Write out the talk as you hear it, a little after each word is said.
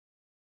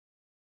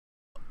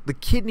the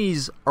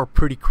kidneys are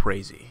pretty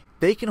crazy.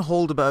 They can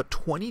hold about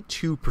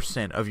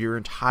 22% of your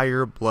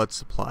entire blood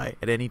supply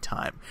at any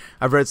time.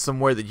 I've read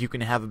somewhere that you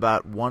can have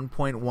about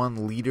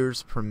 1.1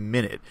 liters per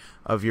minute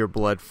of your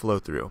blood flow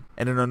through.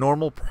 And in a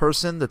normal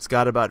person that's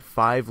got about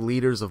 5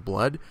 liters of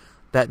blood,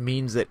 that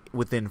means that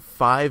within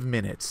 5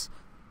 minutes,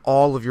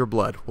 all of your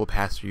blood will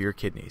pass through your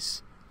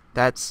kidneys.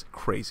 That's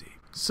crazy.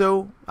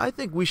 So I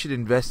think we should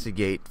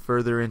investigate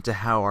further into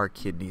how our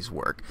kidneys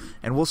work,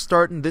 and we'll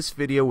start in this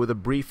video with a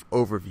brief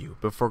overview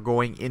before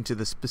going into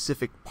the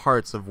specific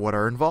parts of what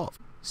are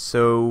involved.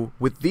 So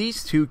with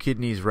these two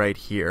kidneys right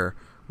here,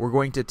 we're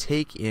going to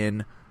take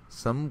in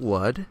some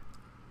blood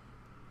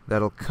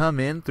that'll come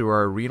in through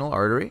our renal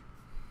artery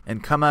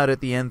and come out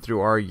at the end through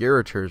our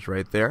ureters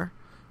right there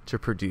to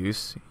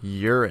produce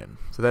urine.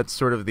 So that's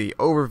sort of the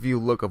overview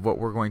look of what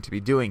we're going to be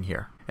doing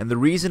here. And the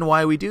reason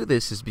why we do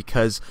this is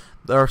because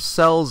our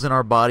cells in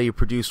our body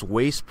produce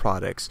waste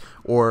products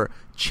or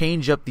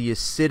change up the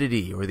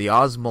acidity or the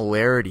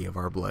osmolarity of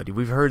our blood.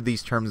 We've heard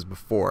these terms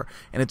before,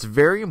 and it's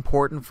very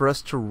important for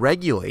us to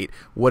regulate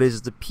what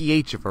is the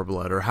pH of our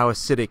blood, or how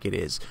acidic it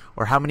is,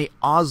 or how many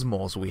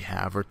osmoles we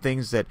have, or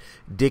things that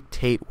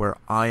dictate where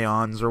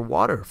ions or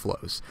water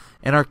flows.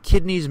 And our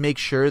kidneys make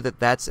sure that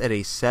that's at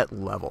a set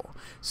level.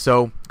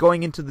 So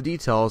going into the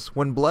details,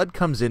 when blood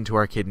comes into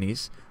our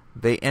kidneys,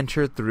 they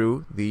enter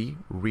through the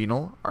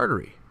renal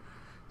artery.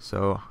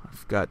 So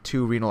I've got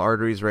two renal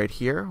arteries right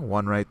here,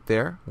 one right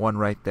there, one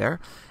right there.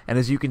 And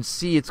as you can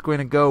see, it's going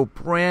to go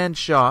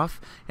branch off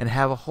and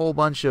have a whole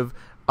bunch of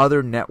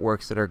other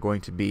networks that are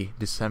going to be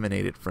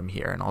disseminated from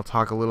here. And I'll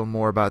talk a little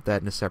more about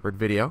that in a separate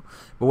video.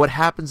 But what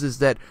happens is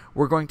that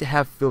we're going to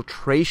have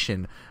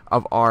filtration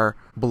of our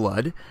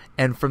blood,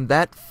 and from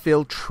that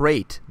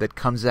filtrate that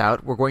comes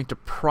out, we're going to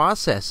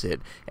process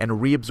it and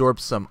reabsorb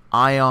some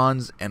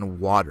ions and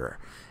water.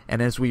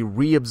 And as we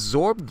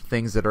reabsorb the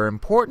things that are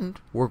important,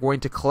 we're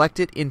going to collect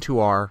it into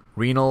our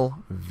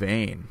renal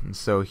vein. And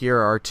so here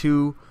are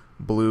two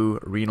blue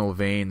renal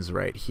veins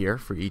right here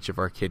for each of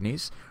our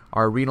kidneys.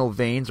 Our renal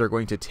veins are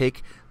going to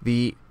take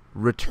the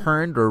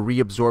returned or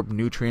reabsorbed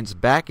nutrients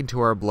back into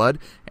our blood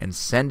and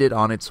send it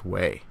on its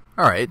way.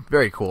 Alright,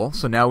 very cool.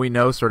 So now we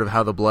know sort of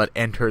how the blood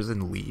enters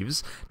and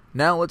leaves.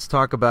 Now let's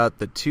talk about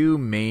the two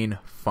main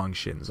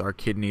functions our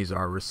kidneys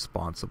are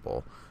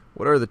responsible.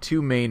 What are the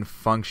two main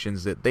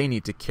functions that they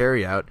need to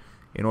carry out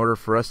in order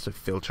for us to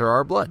filter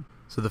our blood?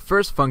 So the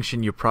first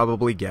function, you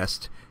probably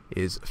guessed,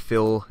 is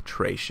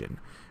filtration.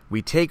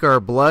 We take our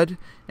blood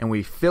and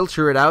we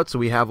filter it out so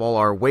we have all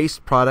our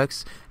waste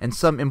products and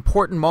some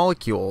important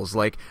molecules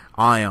like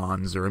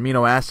ions or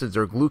amino acids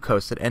or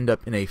glucose that end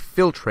up in a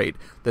filtrate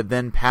that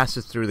then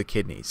passes through the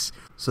kidneys.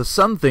 So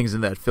some things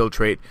in that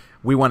filtrate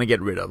we want to get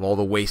rid of, all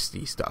the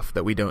wasty stuff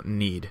that we don't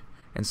need.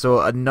 And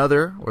so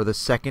another, or the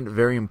second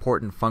very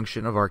important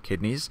function of our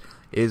kidneys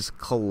is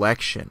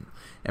collection.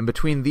 And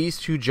between these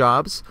two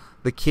jobs,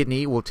 the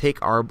kidney will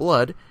take our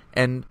blood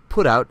and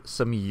put out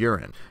some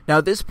urine. Now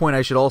at this point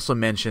I should also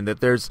mention that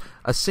there's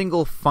a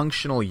single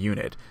functional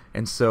unit.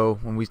 And so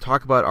when we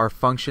talk about our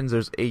functions,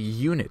 there's a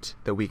unit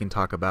that we can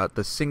talk about.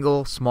 The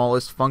single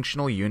smallest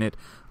functional unit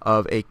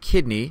of a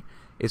kidney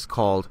is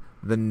called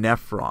the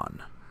nephron.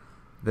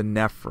 The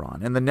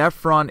nephron. And the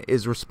nephron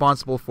is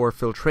responsible for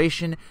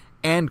filtration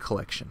and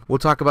collection. We'll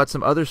talk about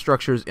some other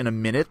structures in a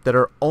minute that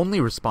are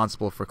only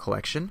responsible for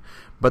collection,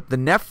 but the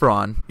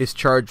nephron is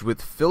charged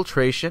with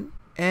filtration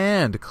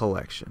and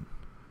collection.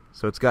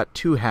 So it's got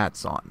two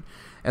hats on.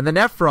 And the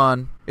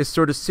nephron is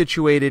sort of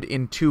situated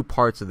in two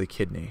parts of the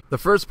kidney. The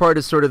first part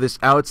is sort of this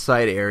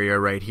outside area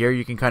right here.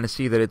 You can kind of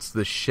see that it's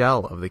the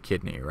shell of the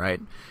kidney, right?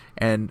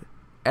 And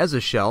as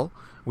a shell,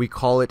 we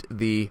call it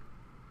the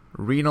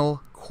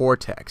renal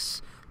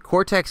cortex.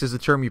 Cortex is a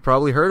term you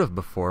probably heard of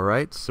before,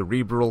 right?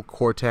 Cerebral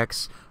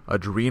cortex,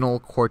 adrenal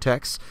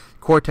cortex.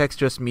 Cortex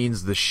just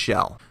means the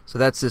shell. So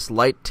that's this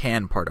light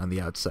tan part on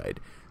the outside.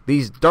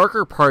 These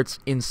darker parts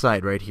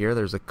inside right here,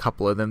 there's a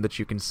couple of them that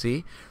you can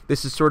see.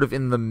 This is sort of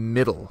in the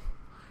middle.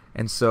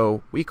 And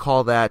so we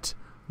call that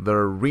the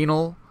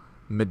renal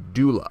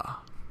medulla.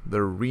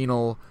 The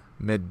renal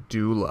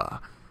medulla.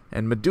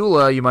 And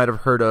medulla you might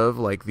have heard of,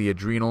 like the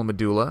adrenal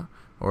medulla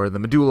or the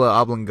medulla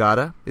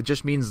oblongata. It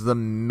just means the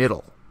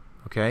middle.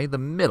 Okay, the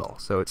middle,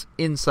 so it's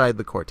inside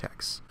the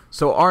cortex.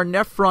 So our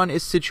nephron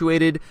is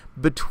situated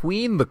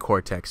between the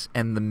cortex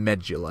and the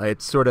medulla.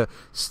 It sort of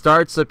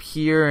starts up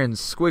here and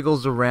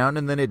squiggles around,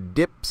 and then it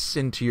dips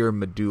into your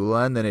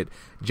medulla, and then it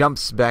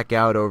jumps back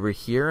out over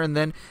here, and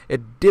then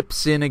it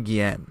dips in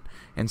again.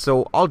 And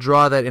so I'll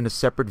draw that in a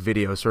separate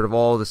video, sort of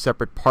all the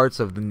separate parts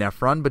of the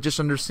nephron, but just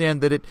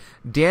understand that it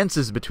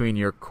dances between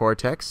your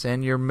cortex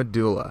and your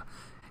medulla.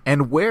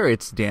 And where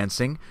it's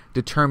dancing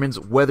determines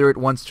whether it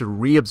wants to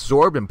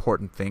reabsorb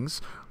important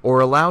things or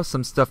allow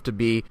some stuff to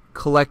be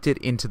collected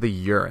into the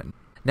urine.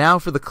 Now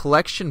for the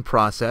collection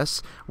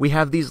process, we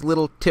have these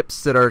little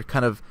tips that are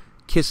kind of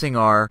kissing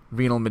our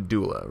renal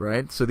medulla,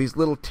 right? So these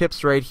little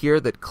tips right here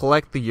that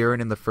collect the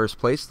urine in the first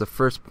place, the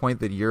first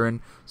point that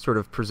urine sort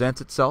of presents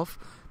itself,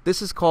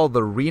 this is called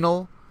the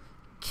renal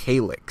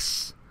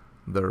calyx.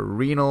 The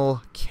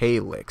renal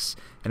calyx.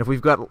 And if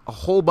we've got a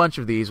whole bunch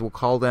of these, we'll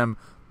call them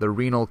the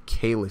renal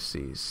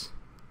calyces.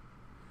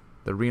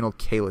 The renal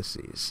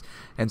calyces.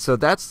 And so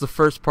that's the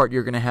first part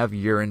you're going to have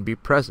urine be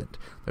present.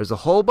 There's a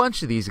whole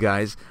bunch of these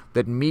guys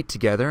that meet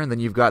together, and then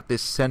you've got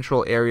this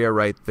central area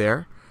right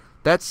there.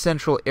 That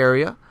central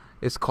area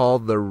is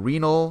called the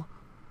renal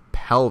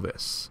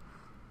pelvis.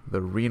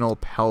 The renal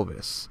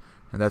pelvis.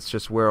 And that's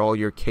just where all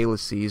your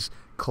calyces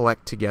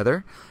collect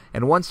together.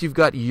 And once you've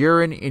got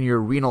urine in your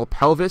renal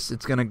pelvis,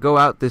 it's going to go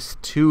out this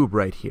tube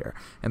right here.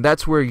 And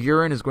that's where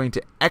urine is going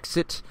to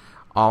exit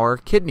our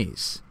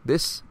kidneys.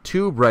 This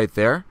tube right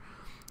there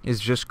is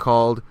just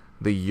called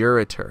the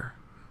ureter.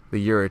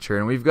 The ureter.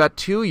 And we've got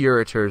two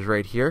ureters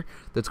right here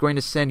that's going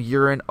to send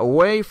urine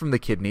away from the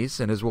kidneys,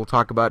 and as we'll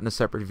talk about in a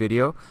separate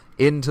video,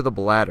 into the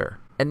bladder.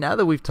 And now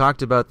that we've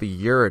talked about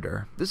the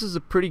ureter, this is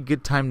a pretty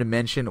good time to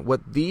mention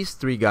what these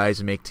three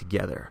guys make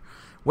together.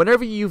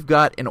 Whenever you've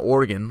got an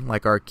organ,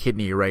 like our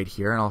kidney right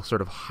here, and I'll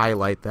sort of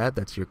highlight that,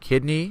 that's your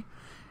kidney,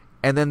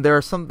 and then there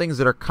are some things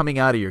that are coming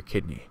out of your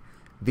kidney.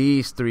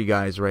 These three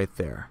guys right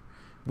there.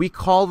 We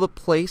call the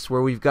place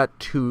where we've got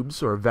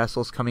tubes or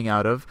vessels coming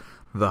out of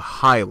the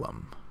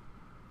hilum.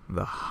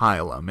 The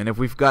hilum. And if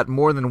we've got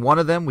more than one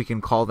of them, we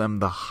can call them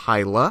the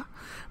hyla.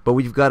 But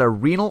we've got a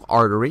renal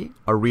artery,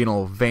 a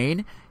renal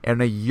vein,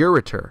 and a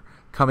ureter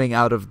coming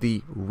out of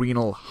the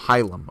renal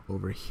hilum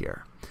over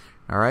here.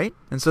 All right?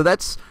 And so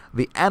that's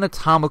the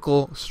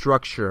anatomical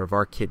structure of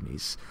our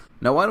kidneys.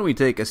 Now, why don't we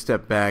take a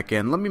step back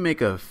and let me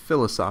make a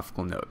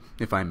philosophical note,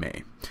 if I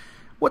may.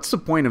 What's the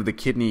point of the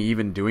kidney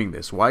even doing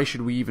this? Why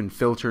should we even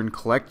filter and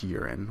collect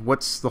urine?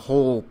 What's the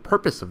whole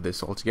purpose of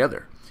this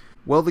altogether?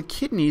 Well, the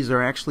kidneys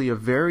are actually a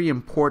very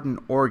important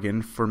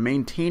organ for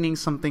maintaining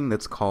something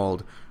that's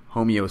called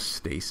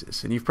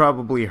homeostasis. And you've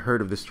probably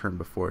heard of this term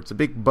before. It's a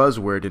big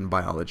buzzword in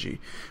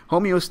biology.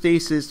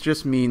 Homeostasis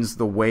just means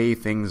the way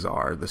things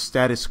are, the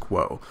status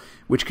quo,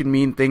 which can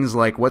mean things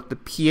like what the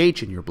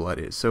pH in your blood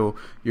is. So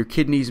your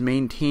kidneys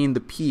maintain the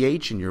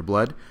pH in your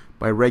blood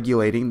by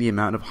regulating the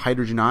amount of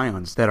hydrogen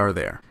ions that are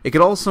there. It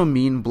could also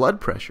mean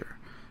blood pressure,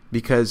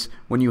 because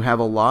when you have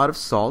a lot of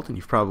salt, and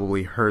you've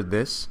probably heard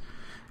this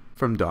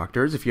from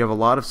doctors, if you have a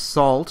lot of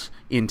salt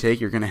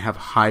intake, you're going to have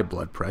high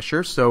blood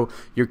pressure. So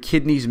your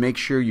kidneys make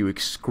sure you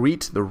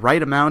excrete the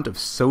right amount of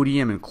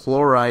sodium and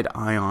chloride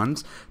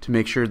ions to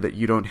make sure that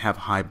you don't have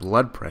high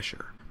blood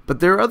pressure.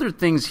 But there are other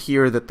things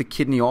here that the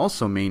kidney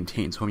also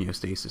maintains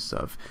homeostasis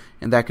of,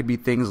 and that could be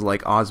things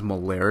like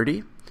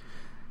osmolarity.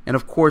 And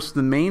of course,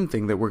 the main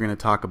thing that we're going to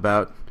talk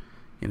about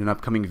in an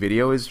upcoming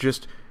video is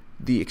just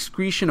the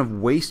excretion of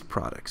waste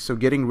products, so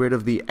getting rid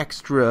of the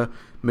extra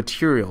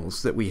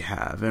materials that we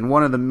have. And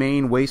one of the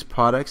main waste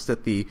products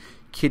that the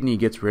kidney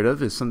gets rid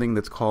of is something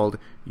that's called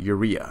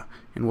urea.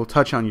 And we'll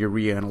touch on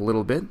urea in a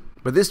little bit.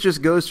 But this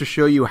just goes to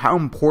show you how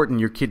important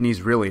your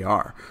kidneys really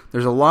are.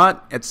 There's a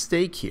lot at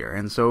stake here,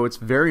 and so it's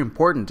very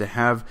important to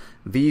have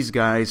these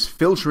guys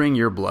filtering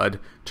your blood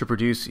to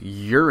produce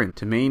urine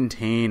to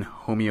maintain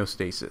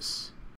homeostasis.